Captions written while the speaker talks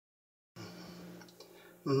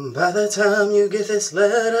By the time you get this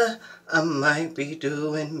letter, I might be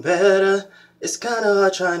doing better. It's kinda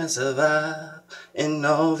hard trying to survive in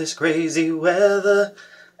all this crazy weather.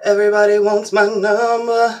 Everybody wants my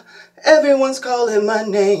number, everyone's calling my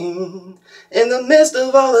name. In the midst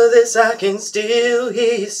of all of this, I can still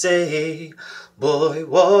hear you say, boy,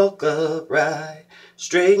 walk upright,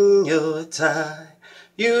 straighten your tie.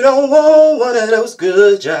 You don't want one of those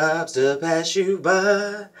good jobs to pass you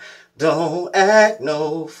by. Don't act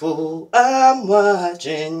no fool, I'm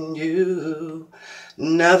watching you.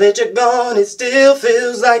 Now that you're gone, it still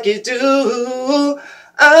feels like you do.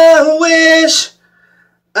 I wish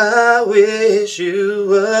you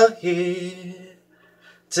were here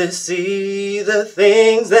to see the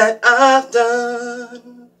things that I've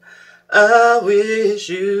done. I wish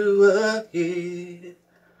you were here.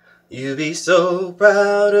 You'd be so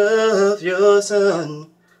proud of your son.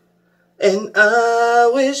 And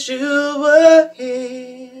I wish you were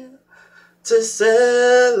here to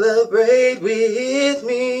celebrate with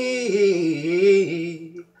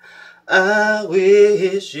me. I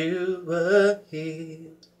wish you were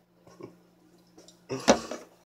here.